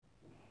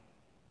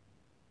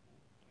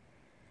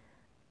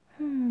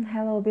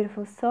Hello,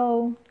 beautiful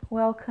soul.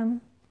 Welcome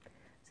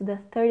to the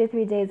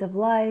 33 Days of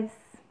Lives.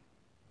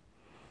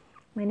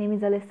 My name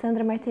is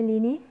Alessandra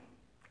Martellini.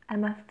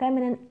 I'm a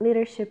feminine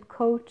leadership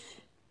coach,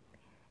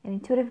 an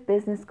intuitive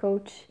business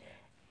coach,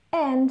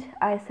 and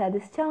I set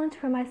this challenge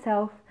for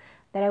myself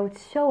that I would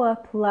show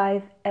up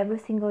live every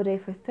single day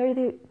for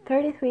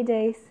 33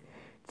 days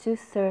to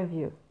serve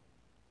you.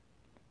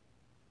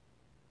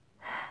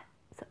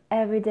 So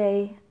every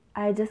day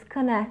I just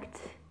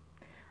connect.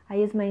 I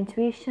use my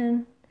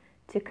intuition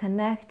to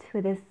connect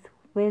with this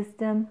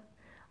wisdom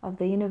of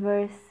the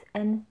universe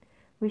and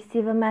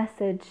receive a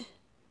message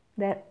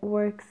that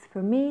works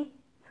for me,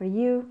 for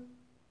you,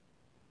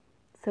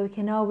 so we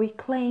can all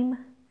reclaim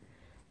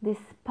this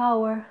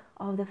power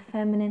of the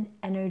feminine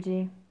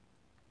energy,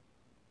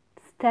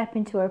 step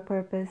into our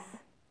purpose,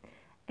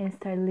 and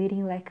start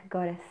leading like a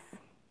goddess.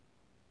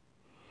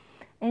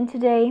 And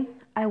today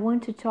I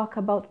want to talk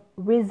about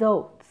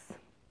results.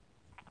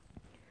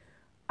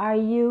 Are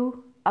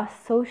you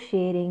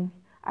associating,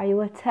 are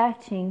you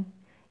attaching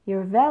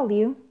your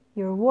value,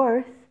 your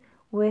worth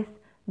with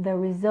the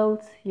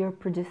results you're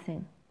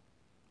producing?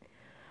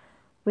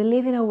 We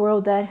live in a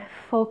world that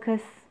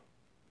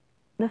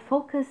the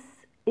focus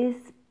is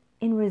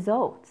in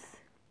results.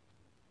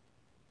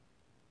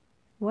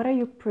 What are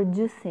you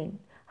producing?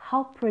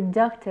 How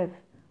productive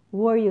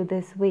were you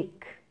this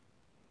week?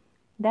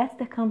 That's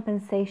the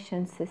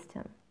compensation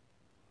system,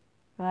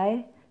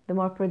 right? The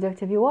more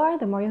productive you are,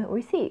 the more you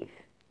receive.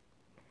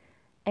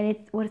 And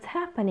what's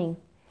happening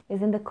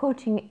is in the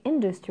coaching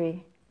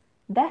industry,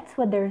 that's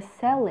what they're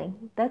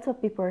selling. That's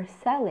what people are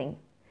selling.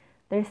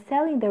 They're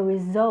selling the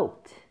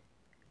result.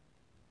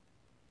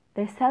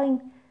 They're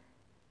selling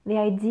the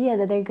idea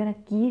that they're going to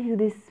give you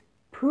this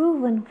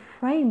proven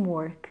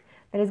framework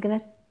that is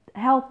going to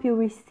help you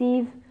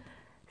receive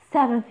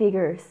 7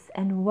 figures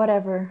and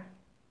whatever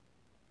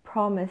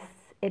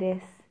promise it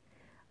is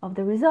of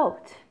the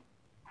result.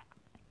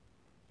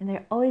 And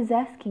they're always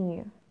asking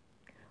you,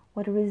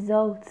 what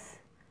results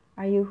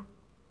are you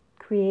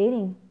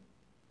creating?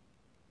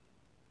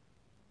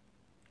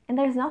 And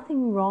there's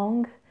nothing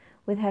wrong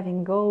with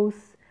having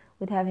goals,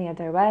 with having a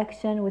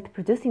direction, with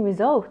producing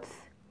results.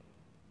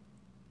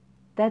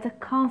 That's a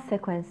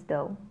consequence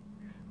though.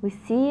 We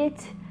see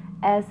it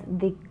as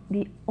the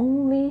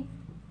only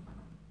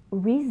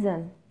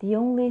reason, the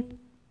only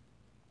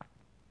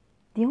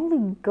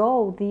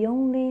goal, the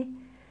only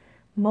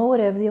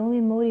motive, the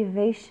only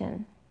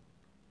motivation.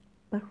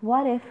 But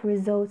what if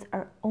results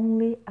are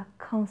only a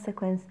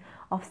consequence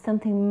of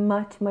something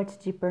much, much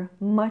deeper,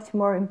 much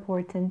more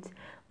important,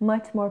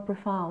 much more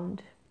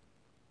profound?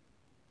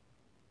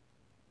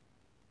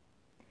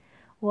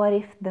 What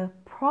if the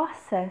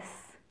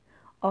process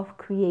of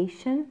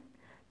creation,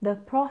 the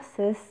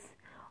process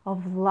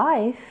of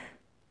life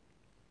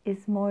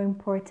is more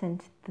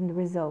important than the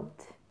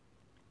result?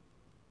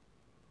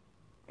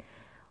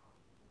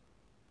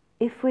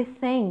 If we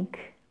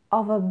think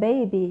of a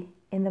baby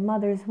in the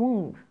mother's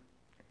womb,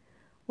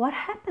 what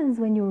happens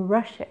when you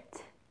rush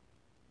it?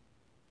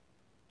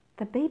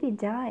 The baby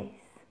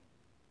dies.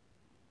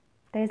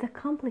 There's a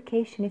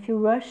complication. If you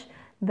rush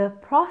the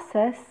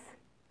process,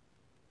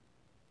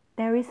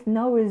 there is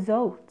no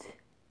result.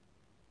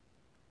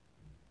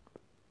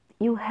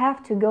 You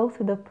have to go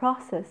through the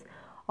process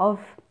of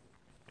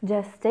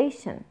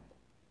gestation.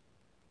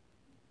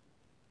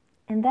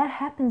 And that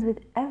happens with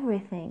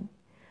everything.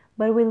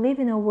 But we live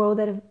in a world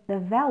that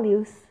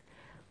values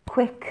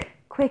quick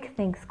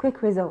things,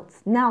 quick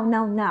results.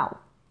 Now.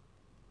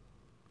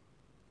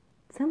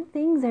 Some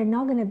things are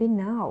not going to be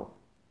now.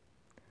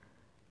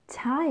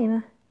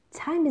 Time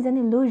is an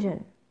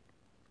illusion.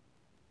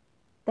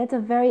 That's a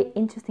very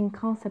interesting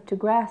concept to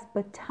grasp,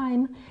 but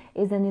time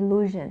is an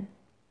illusion.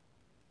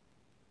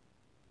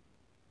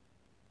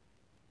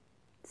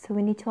 So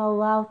we need to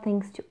allow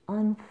things to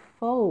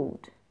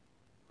unfold.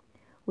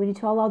 We need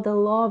to allow the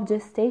law of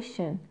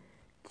gestation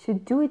to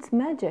do its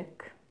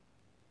magic.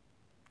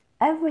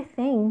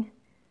 Everything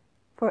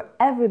for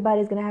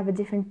everybody is going to have a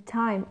different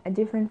time, a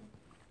different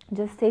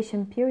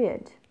gestation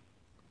period.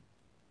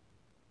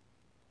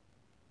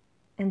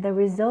 And the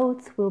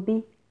results will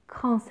be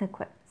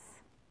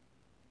consequence.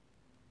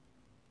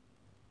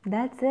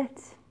 That's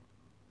it.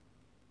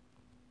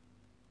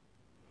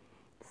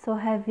 So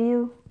have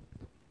you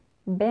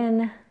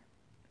been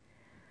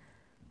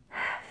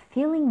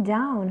feeling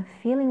down,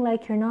 feeling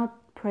like you're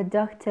not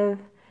productive,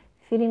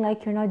 feeling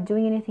like you're not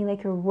doing anything,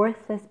 like you're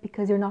worthless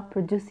because you're not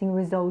producing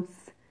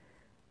results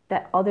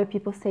that other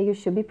people say you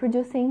should be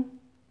producing?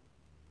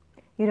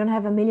 You don't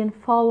have 1 million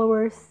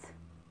followers.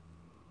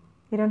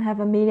 You don't have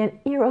 1 million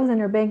euros in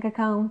your bank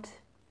account.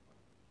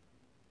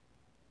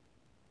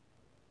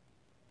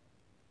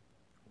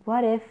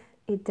 What if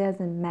it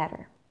doesn't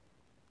matter?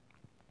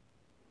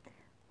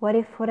 What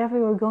if whatever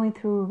you're going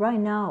through right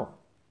now,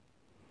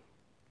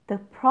 the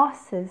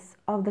process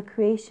of the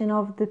creation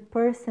of the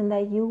person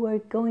that you are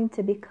going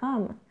to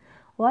become,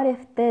 what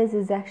if this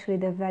is actually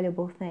the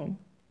valuable thing?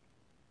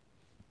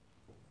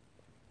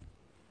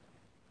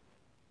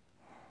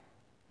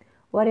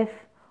 What if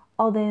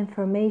all the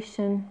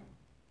information,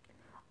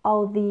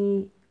 all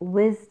the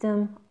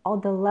wisdom, all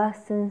the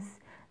lessons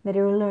that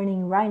you're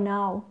learning right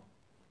now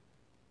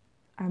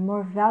are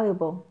more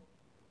valuable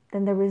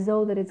than the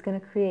result that it's going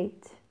to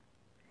create.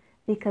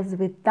 Because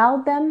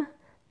without them,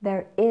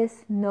 there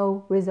is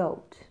no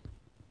result.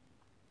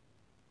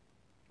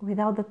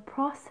 Without the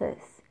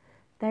process,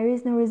 there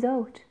is no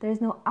result, there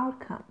is no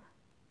outcome.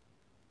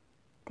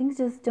 Things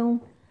just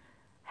don't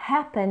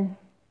happen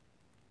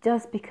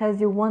just because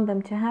you want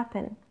them to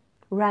happen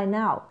right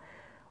now.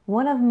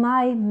 One of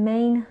my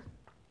main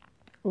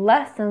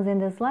lessons in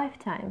this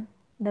lifetime,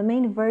 the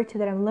main virtue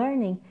that I'm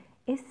learning,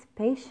 is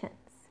patience.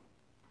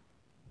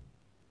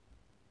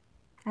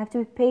 I have to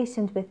be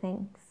patient with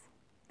things,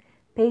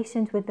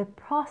 patient with the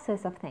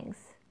process of things,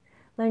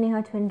 learning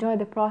how to enjoy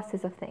the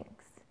process of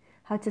things,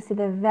 how to see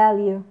the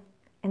value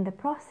in the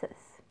process.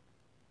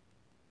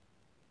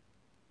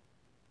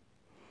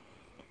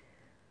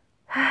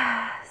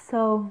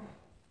 So,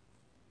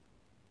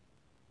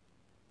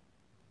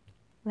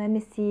 let me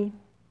see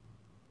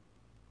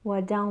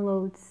what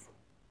downloads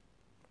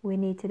we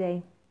need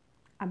today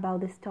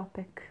about this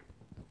topic.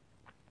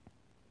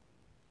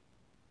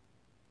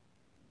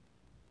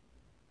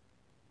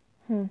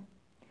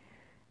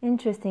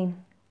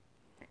 Interesting.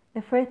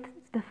 The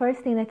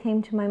first thing that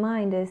came to my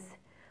mind is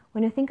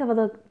when you think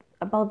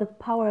about the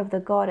power of the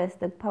goddess,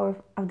 the power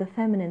of the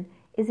feminine,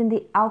 is in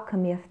the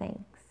alchemy of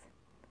things.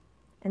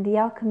 And the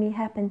alchemy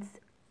happens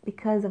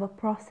because of a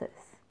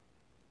process.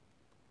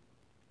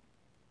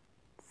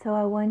 So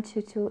I want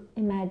you to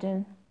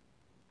imagine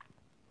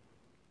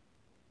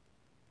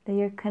that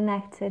you're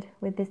connected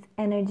with this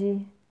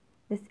energy,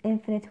 this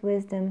infinite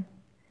wisdom.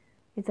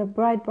 It's a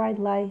bright, bright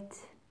light,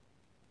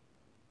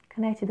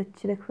 connected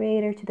to the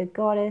Creator, to the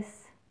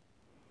Goddess,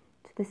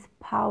 to this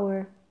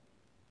power.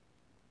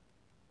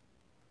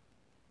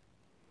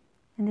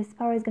 And this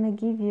power is going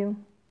to give you,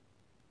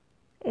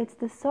 it's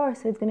the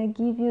source, so it's going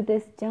to give you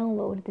this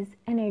download, this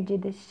energy,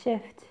 this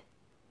shift,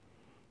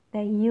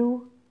 that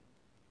you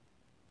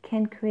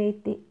can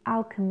create the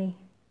alchemy.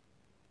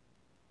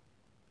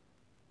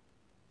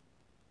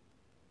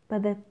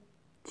 But the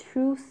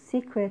true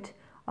secret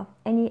of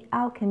any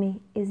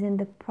alchemy is in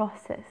the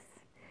process.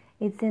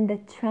 It's in the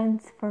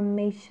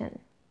transformation.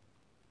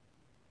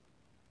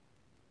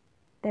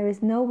 There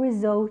is no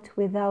result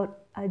without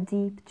a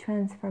deep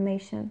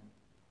transformation.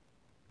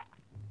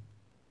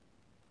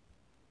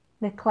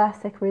 The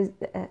classic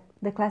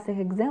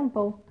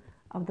example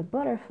of the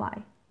butterfly,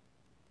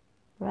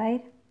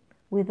 right?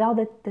 Without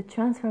the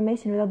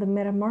transformation, without the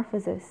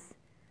metamorphosis,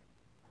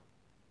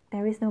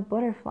 there is no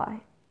butterfly.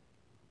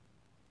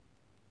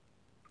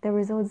 The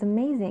result is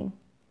amazing,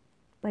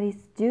 but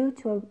it's due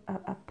to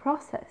a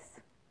process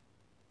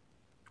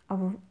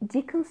of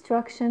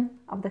deconstruction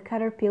of the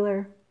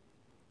caterpillar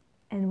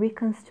and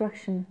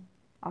reconstruction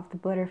of the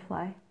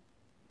butterfly.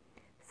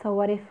 So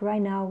what if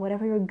right now,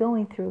 whatever you're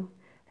going through,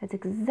 that's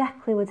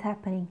exactly what's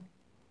happening.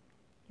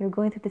 You're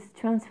going through this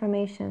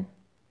transformation.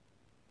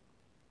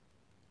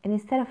 And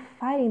instead of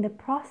fighting the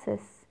process,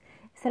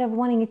 instead of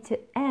wanting it to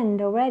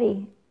end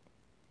already,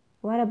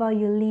 what about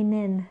you lean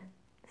in?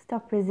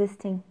 Stop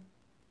resisting.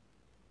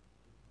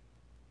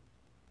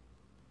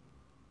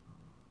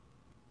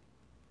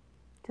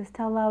 Just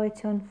allow it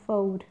to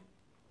unfold,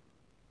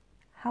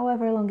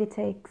 however long it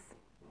takes.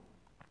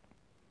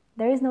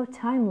 There is no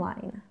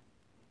timeline.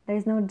 There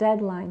is no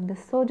deadline. The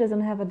soul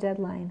doesn't have a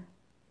deadline.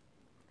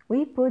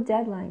 We put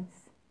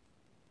deadlines.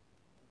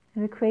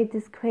 And we create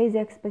these crazy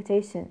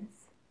expectations.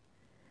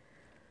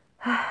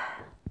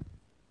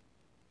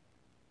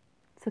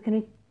 So can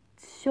we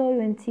show you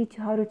and teach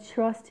you how to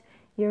trust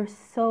your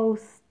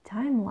soul's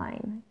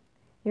timeline?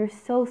 Your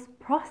soul's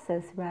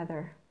process,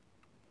 rather.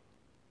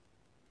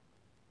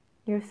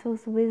 Your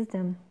soul's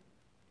wisdom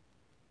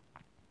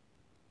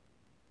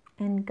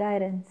and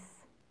guidance.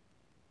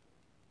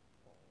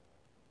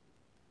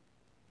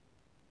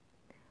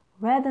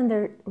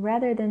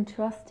 Rather than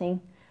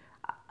trusting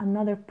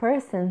another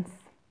person's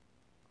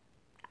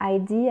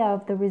idea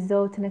of the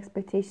results and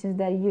expectations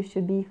that you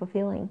should be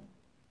fulfilling.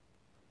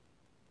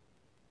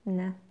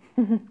 No.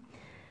 Can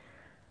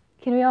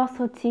we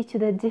also teach you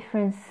the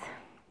difference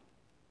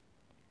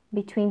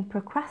between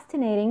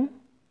procrastinating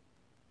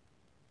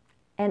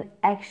and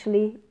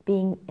actually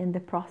being in the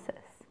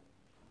process?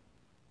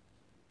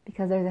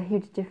 Because there's a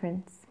huge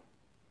difference.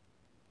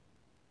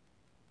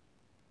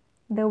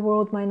 The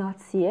world might not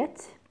see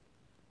it.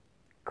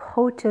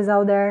 Coaches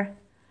out there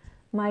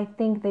might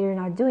think that you're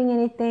not doing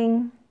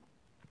anything.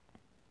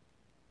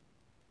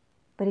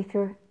 But if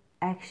you're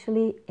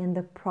actually in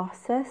the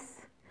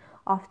process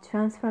of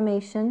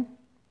transformation,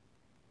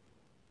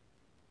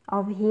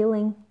 of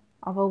healing,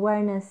 of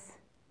awareness,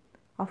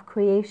 of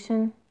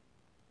creation,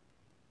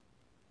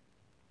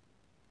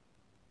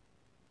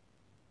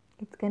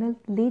 it's going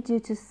to lead you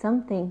to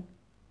something.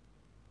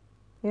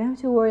 You don't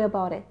have to worry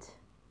about it.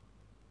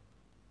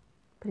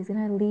 But it's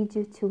going to lead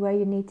you to where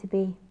you need to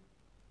be.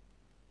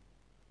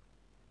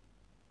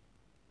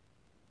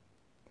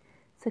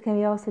 So can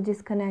we also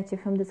disconnect you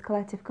from this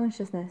collective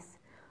consciousness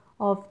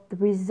of the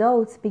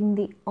results being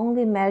the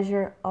only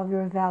measure of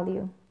your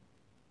value?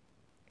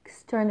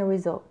 external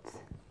results,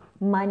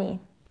 money,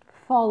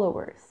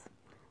 followers,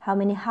 how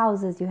many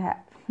houses you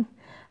have,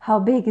 how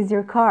big is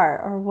your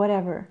car, or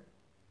whatever.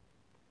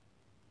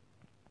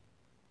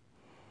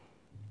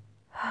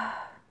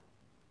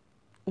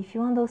 If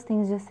you want those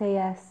things, just say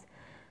yes.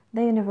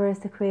 The universe,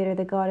 the creator,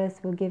 the goddess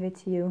will give it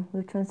to you,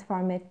 will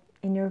transform it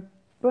in your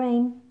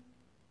brain,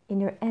 in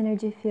your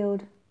energy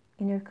field,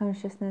 in your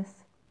consciousness.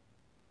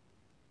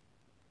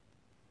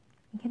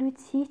 And can we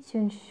teach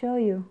you and show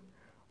you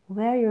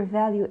where your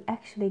value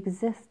actually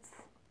exists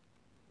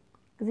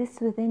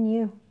within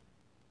you,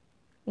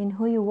 in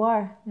who you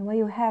are and what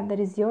you have that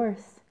is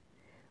yours.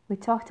 We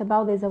talked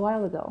about this a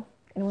while ago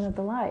in one of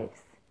the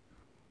lives.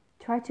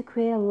 Try to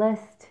create a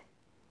list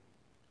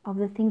of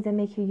the things that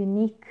make you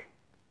unique.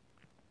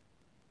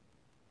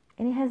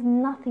 And it has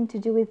nothing to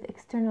do with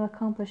external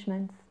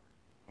accomplishments.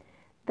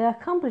 The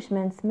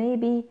accomplishments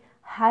maybe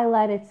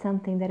highlighted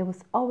something that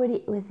was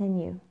already within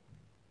you.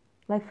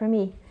 Like for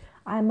me,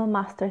 I'm a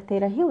master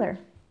theta healer,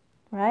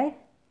 right?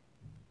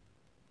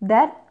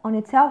 That on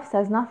itself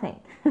says nothing.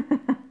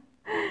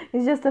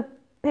 It's just a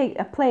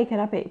plaque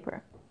and a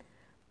paper.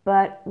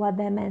 But what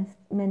that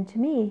meant to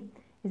me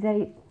is that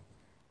it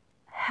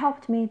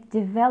helped me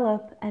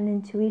develop an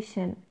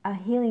intuition, a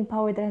healing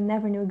power that I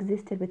never knew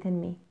existed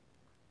within me.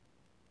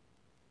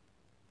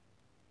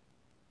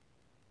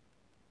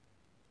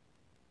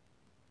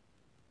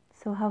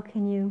 So how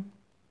can you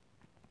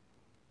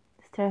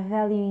start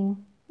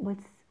valuing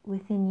what's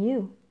within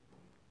you?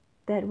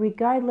 That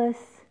regardless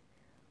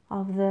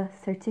of the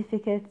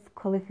certificates,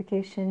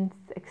 qualifications,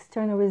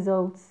 external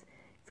results,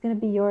 it's going to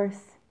be yours.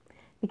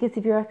 Because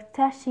if you're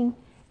attaching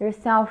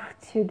yourself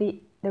to the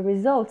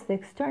results, the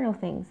external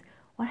things,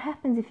 what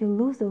happens if you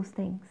lose those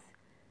things?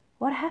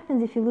 What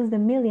happens if you lose the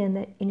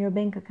million in your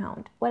bank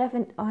account? What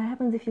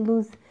happens if you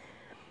lose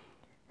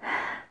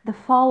the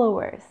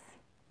followers?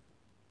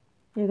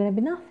 You're going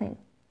to be nothing.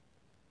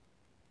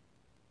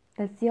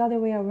 That's the other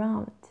way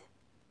around.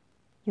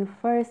 You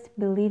first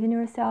believe in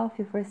yourself,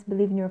 you first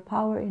believe in your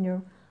power, in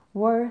your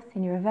worth,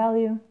 in your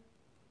value.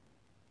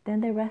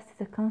 Then the rest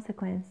is a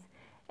consequence.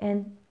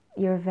 And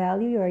your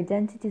value, your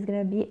identity is going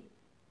to be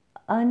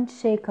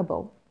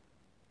unshakable.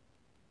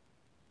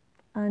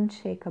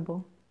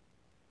 Unshakable.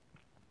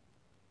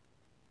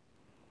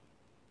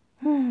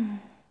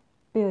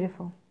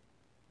 Beautiful.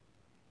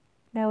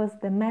 That was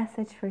the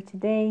message for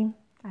today.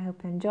 I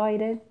hope you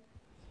enjoyed it.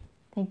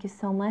 Thank you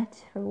so much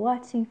for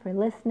watching, for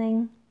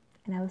listening,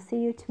 and I will see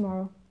you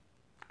tomorrow.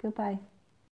 Goodbye.